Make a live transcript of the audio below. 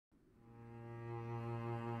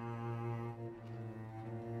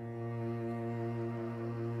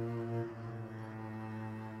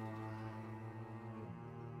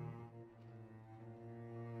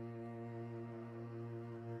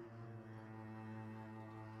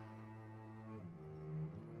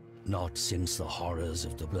Not since the horrors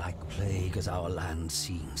of the Black Plague has our land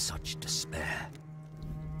seen such despair.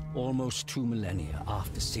 Almost 2 millennia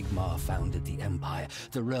after Sigmar founded the Empire,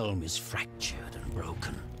 the realm is fractured and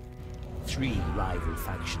broken. 3 rival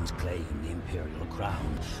factions claim the Imperial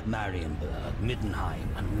crown: Marienburg, Middenheim,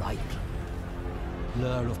 and Reichland.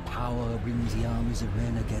 Blur of power brings the armies of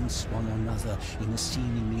men against one another in a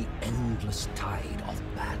seemingly endless tide of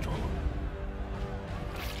battle.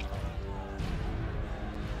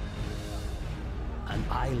 An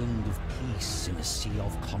island of peace in a sea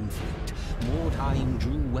of conflict, Mordheim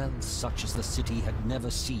drew wealth such as the city had never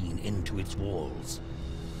seen into its walls.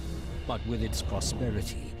 But with its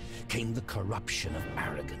prosperity came the corruption of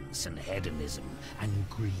arrogance and hedonism and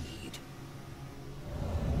greed.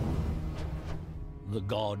 The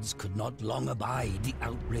gods could not long abide the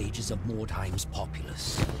outrages of Mordheim's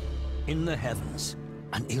populace. In the heavens,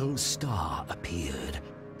 an ill star appeared.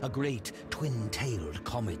 A great, twin-tailed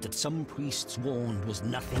comet that some priests warned was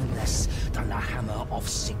nothing less than the hammer of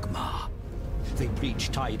Sigmar. They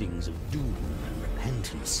preached tidings of doom and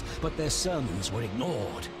repentance, but their sermons were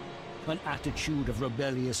ignored. An attitude of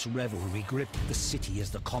rebellious revelry gripped the city as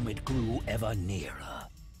the comet grew ever nearer.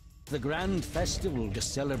 The grand festival to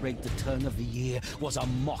celebrate the turn of the year was a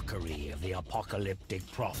mockery of the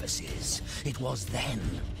apocalyptic prophecies. It was then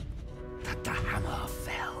that the hammer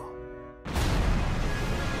fell.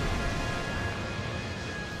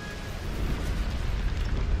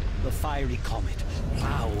 The fiery comet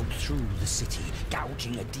plowed through the city,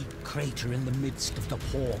 gouging a deep crater in the midst of the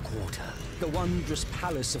poor quarter. The wondrous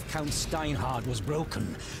palace of Count Steinhard was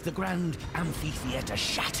broken, the grand amphitheater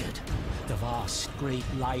shattered, the vast great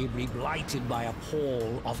library blighted by a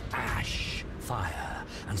pall of ash. Fire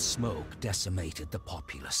and smoke decimated the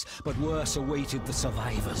populace, but worse awaited the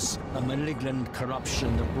survivors. A malignant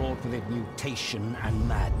corruption that brought with it mutation and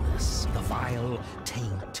madness, the vile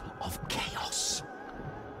taint of chaos.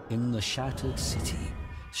 In the shattered city,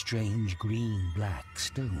 strange green-black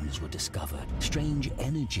stones were discovered. Strange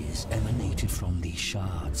energies emanated from these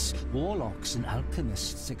shards. Warlocks and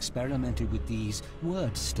alchemists experimented with these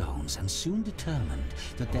word stones and soon determined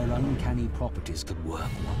that their uncanny properties could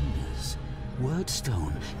work wonders.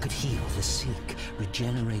 Wordstone could heal the sick,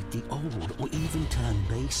 regenerate the old, or even turn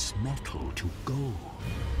base metal to gold.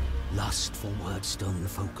 Lust for Wordstone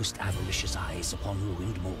focused avaricious eyes upon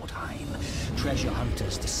ruined Mordheim. Treasure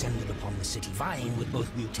hunters descended upon the city, vying with both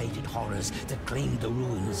mutated horrors that claimed the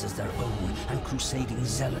ruins as their own, and crusading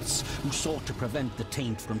zealots who sought to prevent the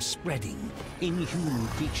taint from spreading. Inhuman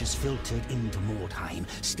creatures filtered into Mordheim,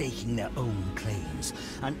 staking their own claims.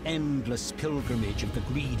 An endless pilgrimage of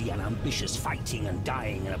the greedy and ambitious fighting and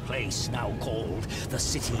dying in a place now called the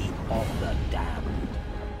City of the Damned.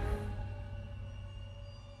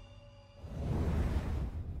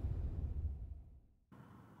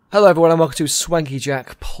 Hello everyone and welcome to Swanky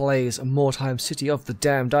Jack Plays Mordheim City of the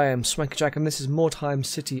Damned. I am Swanky Jack and this is Mordheim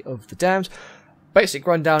City of the Damned. Basic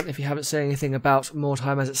rundown, if you haven't seen anything about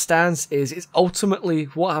Mordheim as it stands, is it's ultimately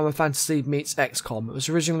Warhammer Fantasy meets XCOM. It was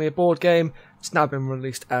originally a board game, it's now been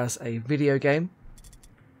released as a video game.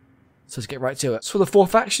 So let's get right to it. So for the 4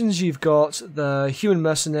 factions, you've got the Human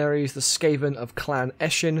Mercenaries, the Skaven of Clan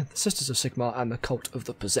Eshin, the Sisters of Sigmar, and the Cult of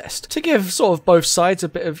the Possessed. To give sort of both sides a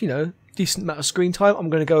bit of, decent amount of screen time, I'm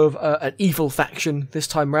going to go with an evil faction this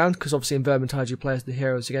time round, because obviously in Vermintide you play as the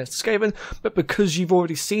heroes against the Skaven, but because you've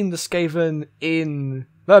already seen the Skaven in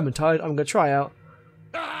Vermintide, I'm going to try out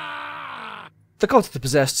the Cult of the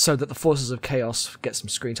Possessed so that the Forces of Chaos get some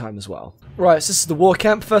screen time as well. Right, so this is the war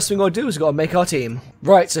camp. First thing we've got to do is we've got to make our team.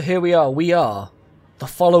 Right, so here we are. We are the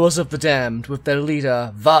Followers of the Damned, with their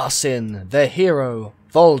leader Varsin, their hero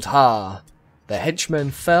Voldhar, their henchmen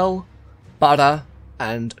Fel, Bada,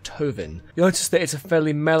 and Tovin. You'll notice that it's a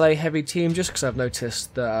fairly melee-heavy team, just because I've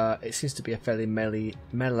noticed that it seems to be a fairly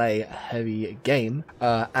melee-heavy game,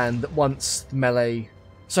 and that once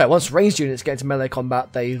ranged units get into melee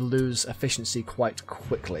combat, they lose efficiency quite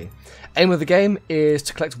quickly. Aim of the game is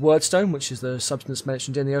to collect Wordstone, which is the substance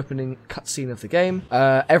mentioned in the opening cutscene of the game.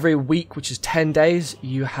 Every week, which is 10 days,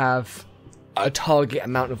 you have a target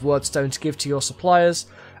amount of Wordstone to give to your suppliers.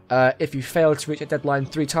 If you fail to reach a deadline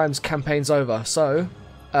 3 times, campaign's over. So,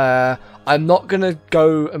 I'm not going to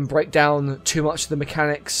go and break down too much of the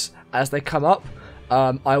mechanics as they come up.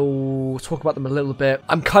 I will talk about them a little bit.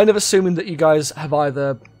 I'm kind of assuming that you guys have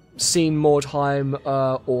either seen Mordheim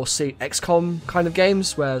or seen XCOM kind of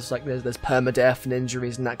games, where it's like there's permadeath and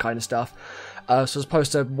injuries and that kind of stuff. So as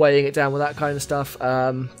opposed to weighing it down with that kind of stuff,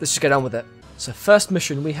 let's just get on with it. So first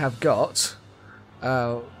mission we have got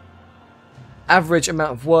average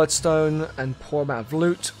amount of Wordstone and poor amount of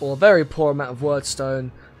loot, or very poor amount of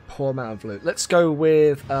Wordstone, poor amount of loot. Let's go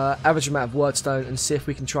with average amount of wordstone and see if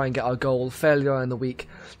we can try and get our goal fairly early in the week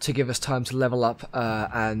to give us time to level up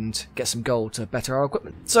and get some gold to better our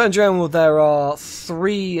equipment. So in general, there are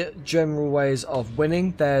 3 general ways of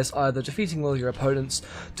winning. There's either defeating all your opponents,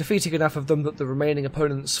 defeating enough of them that the remaining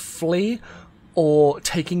opponents flee, or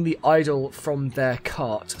taking the idol from their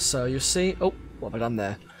cart. So you'll see... Oh, what have I done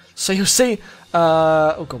there? So you'll see...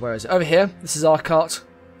 oh god, where is it? Over here. This is our cart.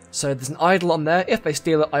 So there's an idol on there. If they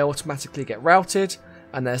steal it, I automatically get routed.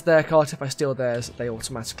 And there's their cart. If I steal theirs, they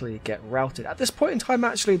automatically get routed. At this point in time,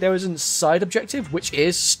 actually, there is a side objective, which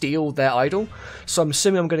is steal their idol. So I'm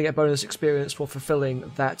assuming I'm going to get bonus experience for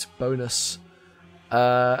fulfilling that bonus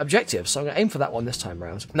objective. So I'm going to aim for that one this time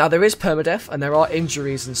round. Now, there is permadeath, and there are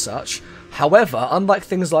injuries and such. However, unlike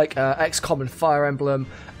things like XCOM and Fire Emblem,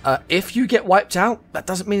 if you get wiped out, that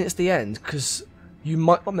doesn't mean it's the end, because you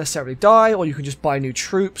might not necessarily die, or you can just buy new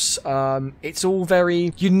troops. It's all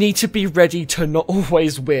very... You need to be ready to not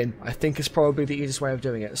always win, I think is probably the easiest way of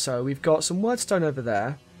doing it. So we've got some wordstone over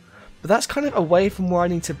there, but that's kind of away from where I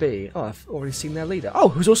need to be. Oh, I've already seen their leader. Oh,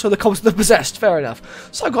 who's also the cult of the possessed, fair enough.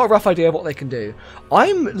 So I've got a rough idea of what they can do.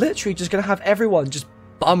 I'm literally just going to have everyone just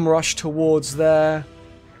bum rush towards their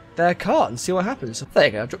cart and see what happens. So there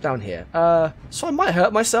you go, I've dropped down here. So I might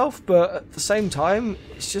hurt myself, but at the same time,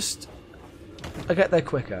 it's just... I get there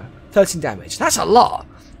quicker. 13 damage. That's a lot!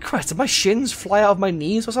 Christ, did my shins fly out of my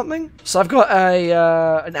knees or something? So I've got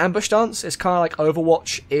an ambush dance. It's kind of like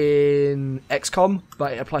Overwatch in XCOM,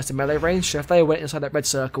 but it applies to melee range. So if they went inside that red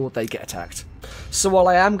circle, they get attacked. So while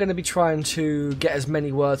I am going to be trying to get as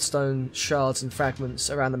many wordstone shards and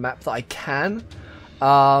fragments around the map that I can,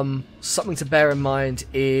 something to bear in mind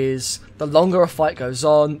is the longer a fight goes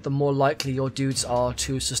on, the more likely your dudes are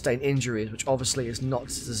to sustain injuries, which obviously is not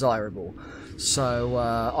desirable. So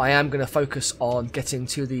I am going to focus on getting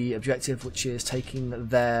to the objective, which is taking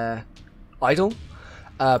their idol.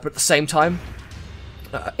 But at the same time,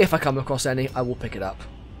 if I come across any, I will pick it up.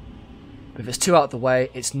 But if it's too out of the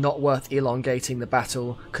way, it's not worth elongating the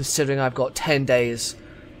battle, considering I've got 10 days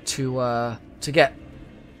to get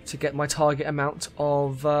my target amount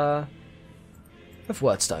of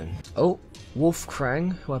wordstone. Oh, Wolf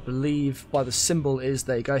Krang, who I believe by the symbol is,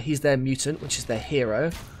 there you go, he's their mutant, which is their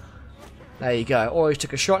hero. There you go. Or he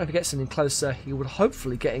took a shot. If he gets anything closer, he would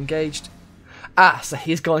hopefully get engaged. Ah, so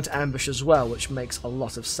he's going to ambush as well, which makes a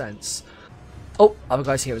lot of sense. Oh, other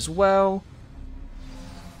guys here as well.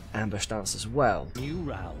 Ambush dance as well. New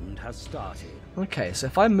round has started. Okay, so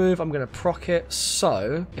if I move, I'm going to proc it.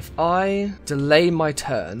 So if I delay my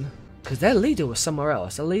turn, because their leader was somewhere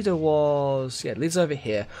else. Their leader was, yeah, leader's over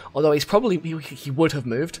here. Although he's probably he would have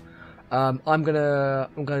moved. I'm gonna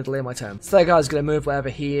delay my turn. So that guy's gonna move wherever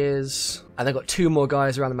he is, and they've got 2 more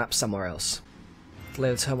guys around the map somewhere else.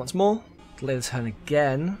 Delay the turn once more. Delay the turn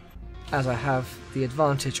again. As I have the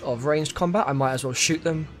advantage of ranged combat, I might as well shoot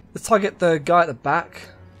them. Let's target the guy at the back.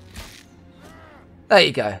 There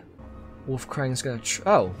you go. Wolf Krang's gonna.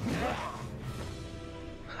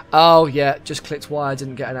 Oh yeah, just clicked Y. I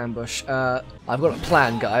didn't get an ambush. I've got a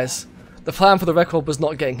plan, guys. The plan for the record was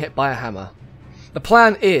not getting hit by a hammer. The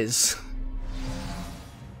plan is,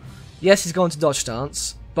 yes, he's going to dodge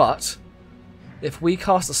stance, but if we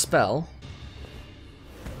cast a spell,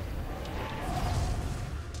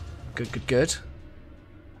 good,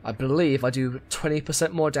 I believe I do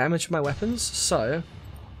 20% more damage with my weapons, so,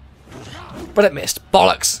 but it missed,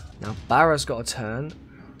 bollocks! Now Barra's got a turn,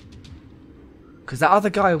 because that other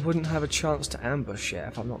guy wouldn't have a chance to ambush yet,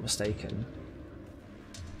 if I'm not mistaken.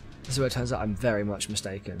 This is where it turns out I'm very much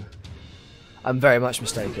mistaken. I'm very much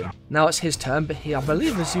mistaken. Now it's his turn, but he, I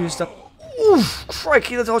believe, has used up... Oof!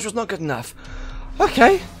 Crikey, the dodge was not good enough.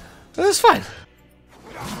 Okay, that's fine.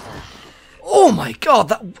 Oh my god,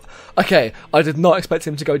 that... Okay, I did not expect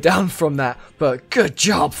him to go down from that, but good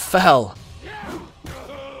job, fell.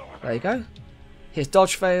 There you go. His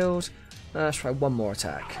dodge failed. Let's try one more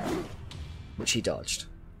attack. Which he dodged.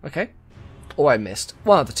 Okay. Or I missed.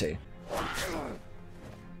 One of the 2.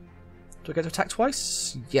 Do I get to attack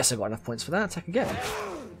twice? Yes, I got enough points for that. Attack again.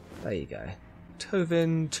 There you go.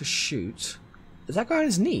 Tovin to shoot. Is that guy on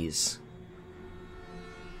his knees?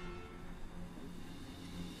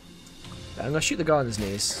 I'm going to shoot the guy on his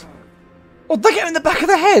knees. Oh, they get him in the back of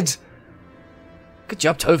the head! Good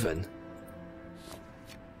job, Tovin.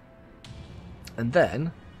 And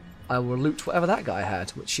then I will loot whatever that guy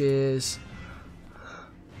had, which is...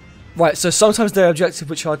 Right, so sometimes their objective,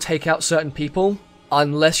 which are take out certain people,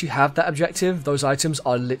 unless you have that objective, those items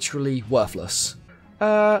are literally worthless.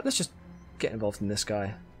 Let's just get involved in this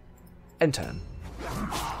guy. End turn.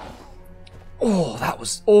 Oh, that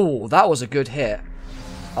was a good hit.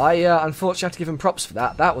 I unfortunately have to give him props for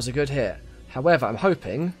that. That was a good hit. However, I'm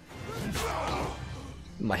hoping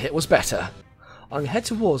my hit was better. I'm going to head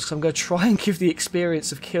towards because I'm going to try and give the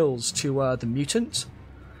experience of kills to the mutant.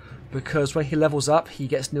 Because when he levels up, he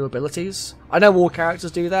gets new abilities. I know all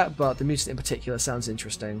characters do that, but the mutant in particular sounds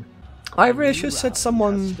interesting. I really should have sent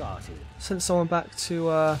someone back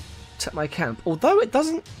to take my camp. Although it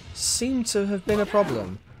doesn't seem to have been a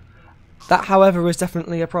problem. That, however, is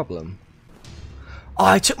definitely a problem. Oh,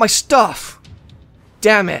 I took my stuff!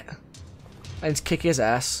 Damn it! I need to kick his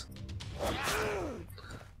ass.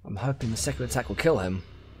 I'm hoping the second attack will kill him.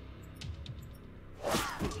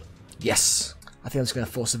 Yes! I think I'm just going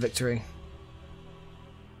to force a victory.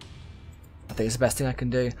 I think it's the best thing I can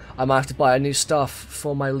do. I might have to buy a new staff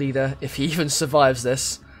for my leader if he even survives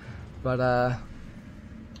this. But,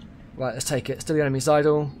 right, let's take it. Still the enemy's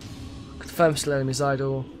idol. Confirm still the enemy's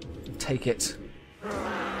idol. Take it.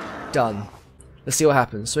 Done. Let's see what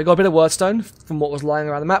happens. So we got a bit of wordstone from what was lying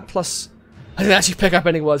around the map, plus I didn't actually pick up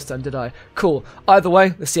any wordstone, did I? Cool. Either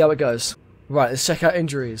way, let's see how it goes. Right, let's check out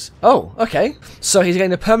injuries. Oh, okay. So he's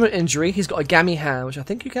getting a permanent injury. He's got a gammy hand, which I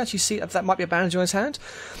think you can actually see that might be a bandage on his hand.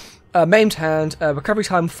 Maimed hand, recovery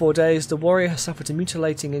time 4 days. The warrior has suffered a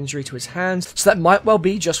mutilating injury to his hand, so that might well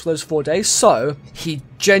be just for those 4 days. So he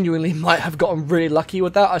genuinely might have gotten really lucky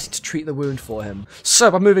with that. I need to treat the wound for him. So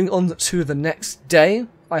by moving on to the next day,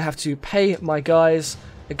 I have to pay my guys.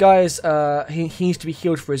 The guys, he needs to be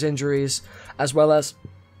healed for his injuries, as well as,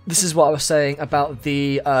 this is what I was saying about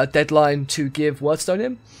the deadline to give wordstone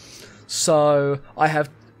in. So I have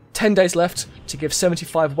 10 days left to give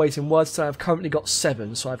 75 weight in wordstone. I've currently got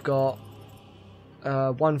 7, so I've got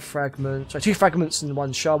 2 fragments and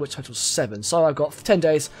 1 shard, which totals 7. So I've got 10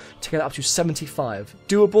 days to get up to 75.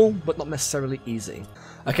 Doable, but not necessarily easy.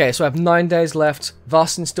 Okay, so I have 9 days left.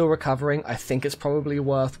 Varsin's still recovering. I think it's probably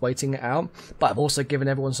worth waiting it out, but I've also given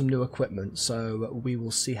everyone some new equipment, so we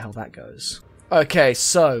will see how that goes. Okay,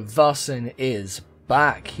 so Varsin is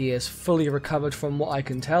back. He is fully recovered from what I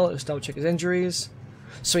can tell. Let's double check his injuries.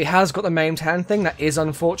 So he has got the maimed hand thing. That is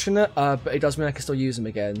unfortunate, but it does mean I can still use him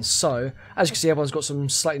again. So, as you can see, everyone's got some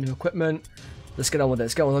slightly new equipment. Let's get on with it.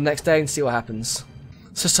 Let's go on the next day and see what happens.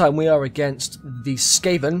 So this time we are against the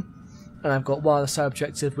Skaven, and I've got one other side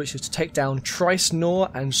objective, which is to take down Trice, Nor,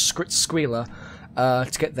 and Skrit Squealer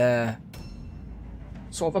to get their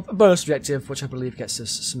sort of a bonus objective, which I believe gets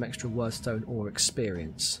us some extra wordstone or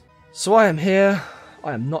experience. So I am here.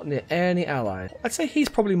 I am not near any ally. I'd say he's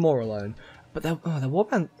probably more alone. But the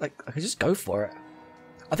warband, like, I could just go for it.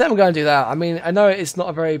 I think I'm going to do that. I mean, I know it's not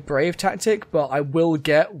a very brave tactic, but I will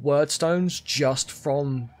get wordstones just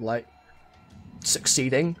from, like,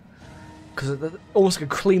 succeeding. Because almost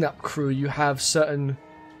like a cleanup crew, you have certain...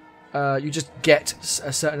 you just get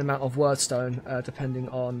a certain amount of wordstone, depending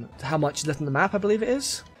on how much is left on the map, I believe it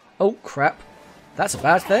is. Oh, crap. That's a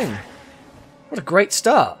bad thing. What a great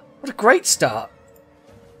start. What a great start.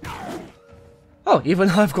 Oh, even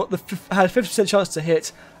though I've got I had a 50% chance to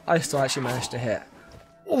hit, I still actually managed to hit.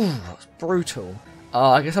 Ooh, that's brutal.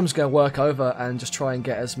 I guess I'm just going to work over and just try and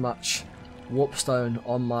get as much warpstone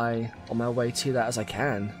on my way to that as I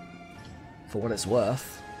can, for what it's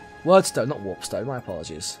worth. Wordstone, not warpstone. My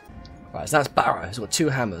apologies. Right, so that's Barrow. He's got 2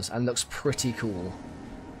 hammers and looks pretty cool,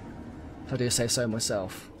 if I do say so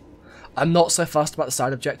myself. I'm not so fussed about the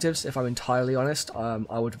side objectives, if I'm entirely honest.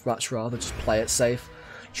 I would much rather just play it safe,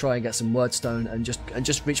 try and get some wordstone, and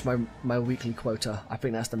just reach my weekly quota. I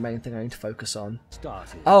think that's the main thing I need to focus on.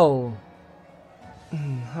 Started. Oh,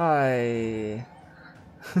 hi.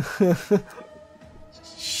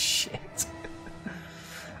 Shit.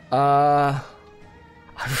 I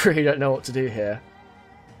really don't know what to do here.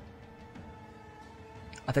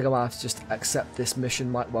 I think I might have to just accept this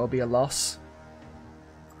mission might well be a loss.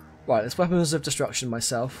 Right, it's weapons of destruction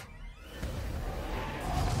myself.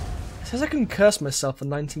 It says I can curse myself for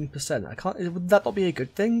 19%. I can't. Would that not be a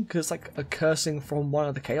good thing? Because it's like a cursing from one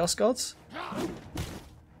of the Chaos Gods.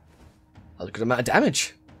 That's a good amount of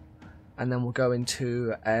damage. And then we'll go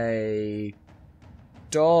into a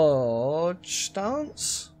dodge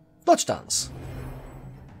stance. Dodge stance.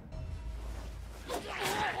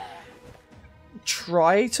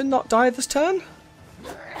 Try to not die this turn.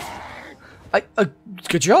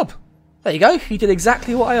 Good job. There you go. He did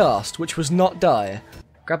exactly what I asked, which was not die.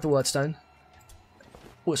 Grab the wordstone.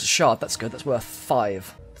 Oh, it's a shard. That's good. That's worth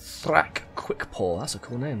 5. Thrak Quickpaw. That's a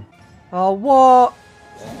cool name. Oh, what?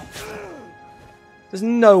 There's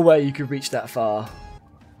no way you could reach that far.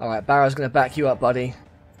 Alright, Barrow's going to back you up, buddy.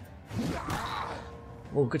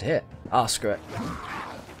 Oh, good hit. Ah, screw it.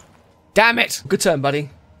 Damn it! Good turn, buddy.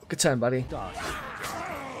 Good turn, buddy.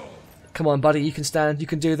 Come on, buddy. You can stand. You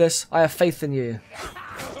can do this. I have faith in you.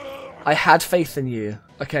 I had faith in you.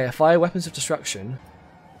 Okay, fire weapons of destruction.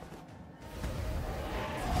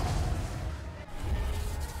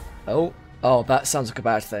 Oh, that sounds like a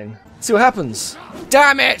bad thing. Let's see what happens.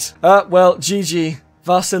 Damn it! Well, GG.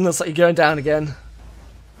 Varsin, looks like you're going down again.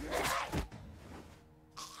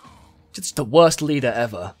 Just the worst leader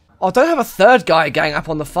ever. Oh, don't have a third guy gang up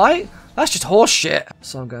on the fight. That's just horse shit.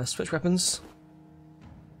 So I'm going to switch weapons.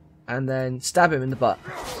 And then stab him in the butt.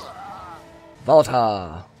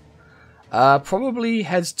 Volta. Probably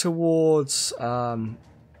heads towards, Fell?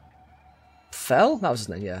 That was his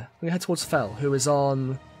name, yeah. We're going to head towards Fell, who is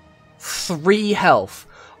on 3 health.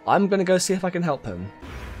 I'm going to go see if I can help him.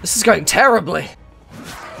 This is going terribly.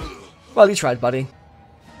 Well, you tried, buddy.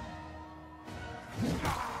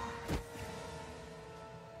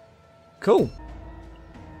 Cool.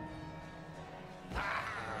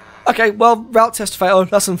 Okay, well, route test failed.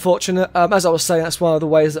 That's unfortunate. As I was saying, that's one of the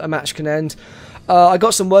ways that a match can end. I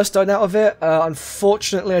got some worse done out of it.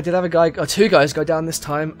 Unfortunately, I did have 2 guys go down this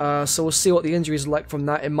time, so we'll see what the injuries are like from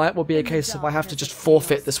that. It might well be a case of I have to just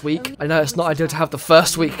forfeit this week. I know it's not ideal to have the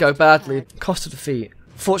first week go badly. Cost of defeat.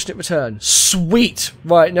 Fortunate return. Sweet!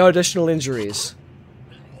 Right, no additional injuries.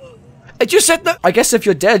 It just said that. I guess if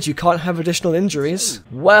you're dead, you can't have additional injuries.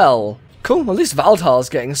 Well, cool. At least Valdar's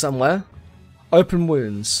getting somewhere. Open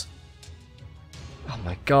wounds. Oh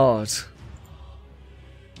my god.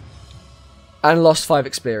 And lost 5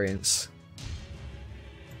 experience.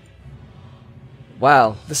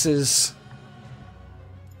 Wow, this is...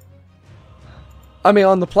 I mean,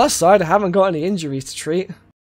 on the plus side, I haven't got any injuries to treat.